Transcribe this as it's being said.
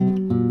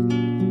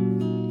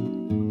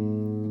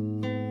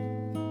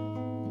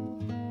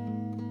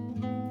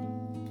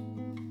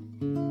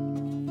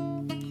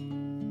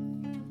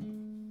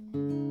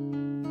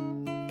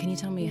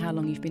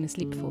long you've been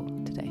asleep for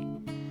today?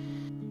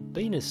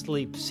 Been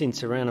asleep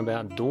since around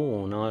about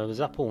dawn. I was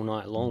up all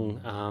night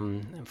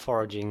long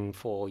foraging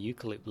for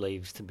eucalypt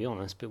leaves, to be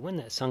honest, but when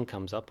that sun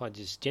comes up I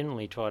just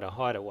generally try to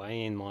hide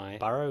away in my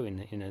burrow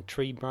in a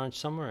tree branch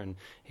somewhere and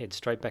head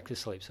straight back to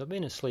sleep. So I've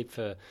been asleep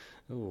for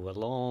a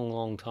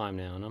long time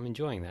now, and I'm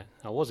enjoying that.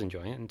 I was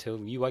enjoying it until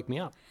you woke me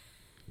up.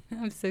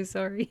 I'm so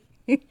sorry.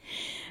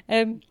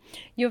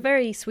 You're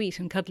very sweet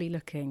and cuddly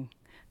looking,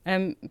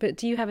 but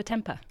do you have a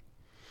temper?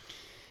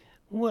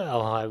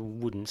 Well, I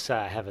wouldn't say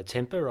I have a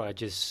temper. I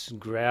just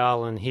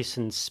growl and hiss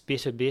and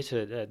spit a bit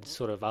at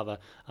sort of other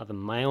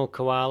male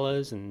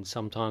koalas, and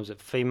sometimes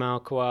at female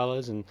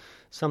koalas, and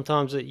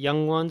sometimes at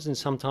young ones, and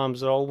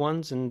sometimes at old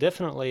ones, and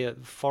definitely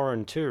at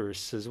foreign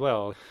tourists as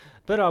well.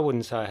 But I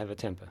wouldn't say I have a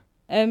temper.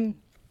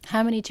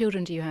 How many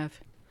children do you have?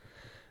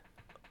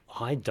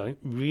 I don't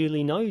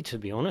really know, to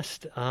be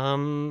honest.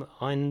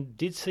 I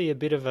did see a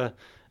bit of a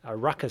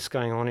ruckus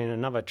going on in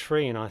another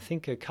tree, and I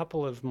think a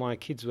couple of my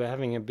kids were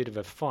having a bit of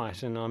a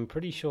fight, and I'm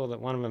pretty sure that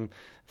one of them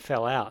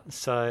fell out.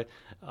 So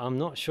I'm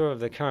not sure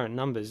of the current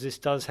numbers. This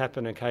does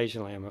happen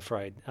occasionally, I'm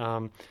afraid,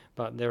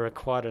 but there are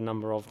quite a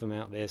number of them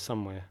out there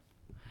somewhere.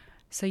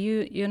 So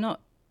you're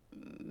not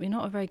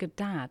a very good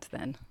dad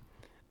then?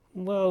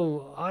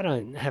 Well, I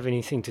don't have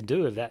anything to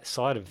do with that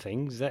side of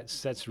things.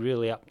 That's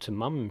really up to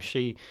Mum.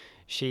 She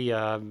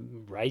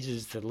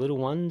raises the little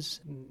ones,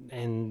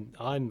 and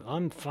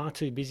I'm far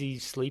too busy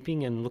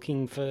sleeping and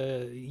looking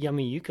for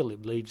yummy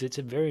eucalypt leaves. It's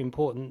a very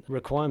important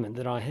requirement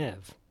that I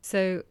have.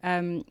 So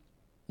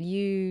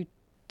you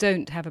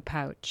don't have a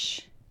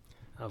pouch?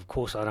 Of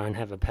course I don't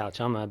have a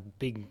pouch. I'm a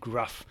big,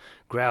 gruff,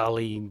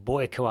 growly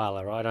boy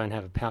koala. I don't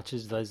have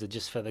pouches. Those are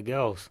just for the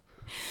girls.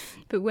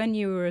 But when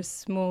you were a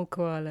small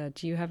koala,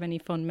 do you have any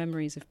fond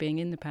memories of being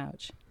in the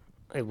pouch?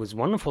 It was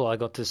wonderful. I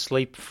got to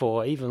sleep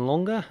for even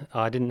longer.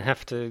 I didn't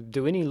have to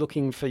do any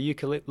looking for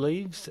eucalypt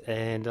leaves,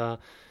 and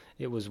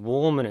it was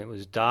warm and it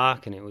was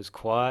dark and it was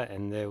quiet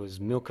and there was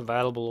milk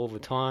available all the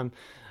time.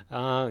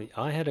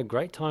 I had a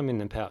great time in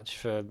the pouch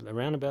for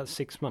around about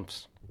 6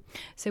 months.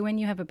 So when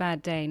you have a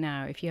bad day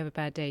now, if you have a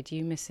bad day, do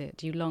you miss it?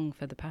 Do you long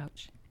for the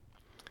pouch?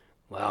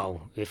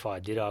 Well, if I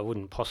did, I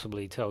wouldn't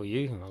possibly tell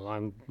you.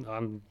 Well,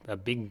 I'm a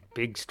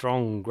big,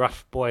 strong,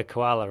 gruff boy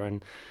koala,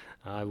 and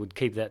I would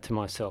keep that to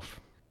myself.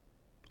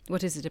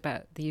 What is it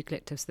about the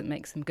eucalyptus that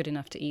makes them good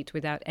enough to eat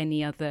without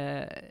any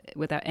other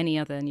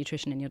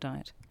nutrition in your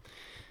diet?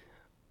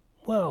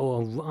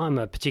 Well, I'm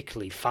a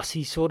particularly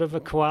fussy sort of a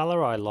koala.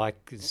 I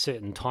like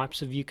certain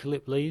types of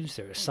eucalypt leaves.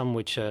 There are some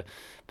which are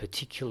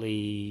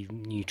particularly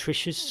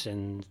nutritious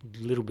and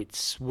a little bit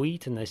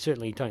sweet, and they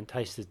certainly don't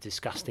taste as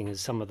disgusting as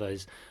some of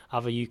those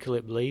other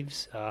eucalypt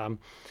leaves.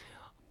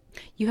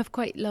 You have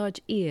quite large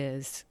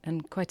ears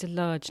and quite a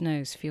large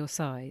nose for your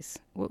size.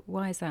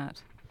 Why is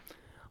that?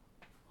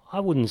 I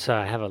wouldn't say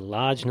I have a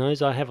large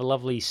nose. I have a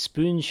lovely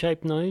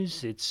spoon-shaped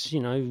nose. It's,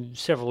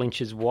 several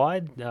inches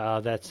wide.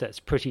 That's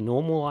pretty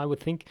normal, I would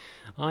think.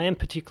 I am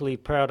particularly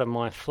proud of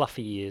my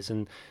fluffy ears,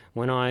 and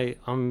when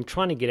I'm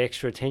trying to get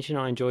extra attention,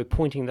 I enjoy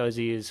pointing those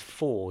ears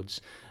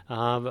forwards.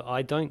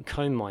 I don't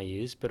comb my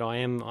ears, but I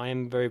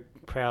am very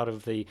proud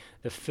of the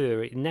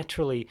fur. It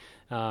naturally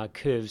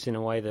curves in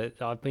a way that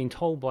I've been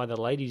told by the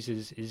ladies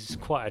is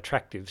quite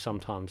attractive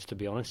sometimes, to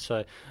be honest.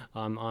 So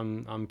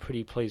I'm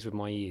pretty pleased with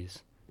my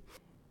ears.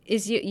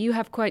 You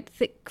have quite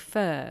thick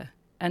fur,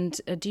 and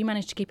do you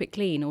manage to keep it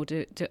clean, or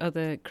do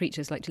other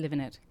creatures like to live in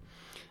it?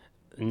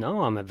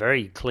 No, I'm a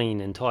very clean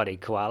and tidy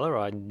koala.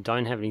 I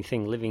don't have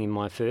anything living in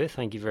my fur,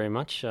 thank you very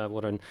much.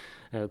 What a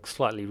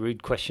slightly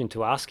rude question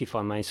to ask, if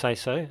I may say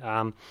so.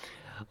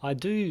 I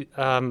do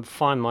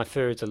find my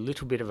fur is a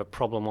little bit of a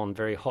problem on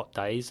very hot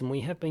days, and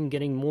we have been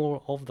getting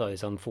more of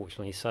those,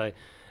 unfortunately. So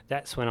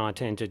that's when I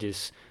tend to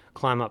just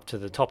climb up to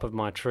the top of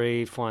my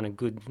tree, find a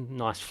good,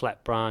 nice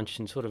flat branch,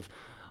 and sort of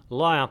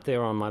lie up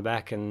there on my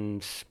back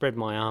and spread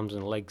my arms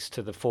and legs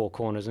to the four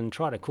corners and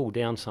try to cool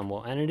down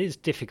somewhat. And it is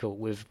difficult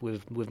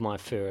with my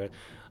fur.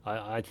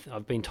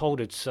 I've been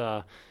told it's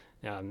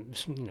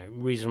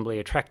reasonably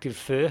attractive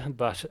fur,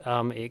 but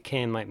it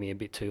can make me a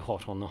bit too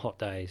hot on the hot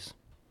days.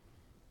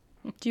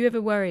 Do you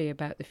ever worry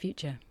about the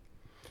future?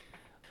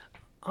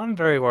 I'm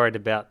very worried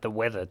about the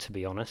weather, to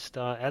be honest.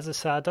 As I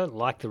say, I don't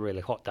like the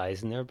really hot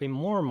days, and there have been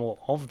more and more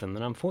of them.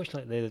 And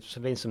unfortunately, there's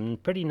been some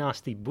pretty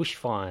nasty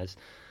bushfires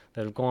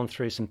that have gone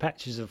through some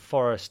patches of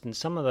forest, and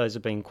some of those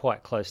have been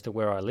quite close to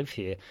where I live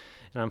here.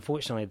 And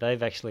unfortunately,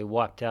 they've actually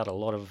wiped out a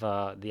lot of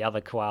the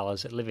other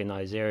koalas that live in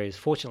those areas.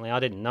 Fortunately, I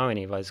didn't know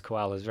any of those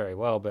koalas very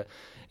well, but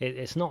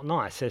it's not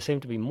nice. There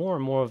seem to be more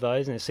and more of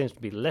those, and there seems to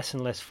be less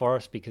and less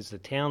forest because the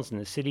towns and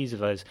the cities of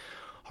those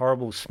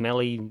horrible,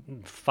 smelly,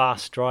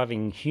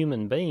 fast-driving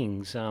human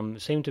beings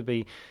seem to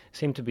be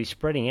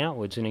spreading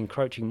outwards and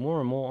encroaching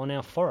more and more on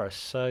our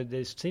forests. So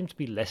there seems to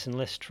be less and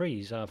less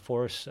trees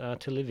for us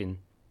to live in.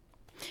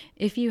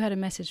 If you had a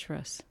message for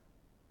us,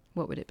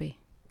 what would it be?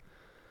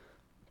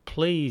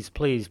 Please,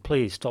 please,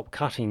 please stop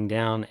cutting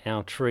down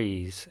our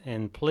trees,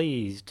 and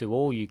please do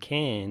all you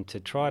can to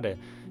try to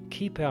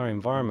keep our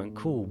environment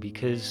cool,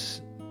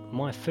 because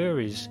my fur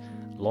is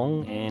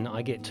long, and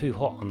I get too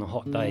hot on the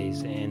hot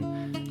days,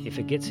 and if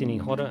it gets any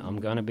hotter, I'm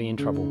going to be in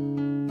trouble.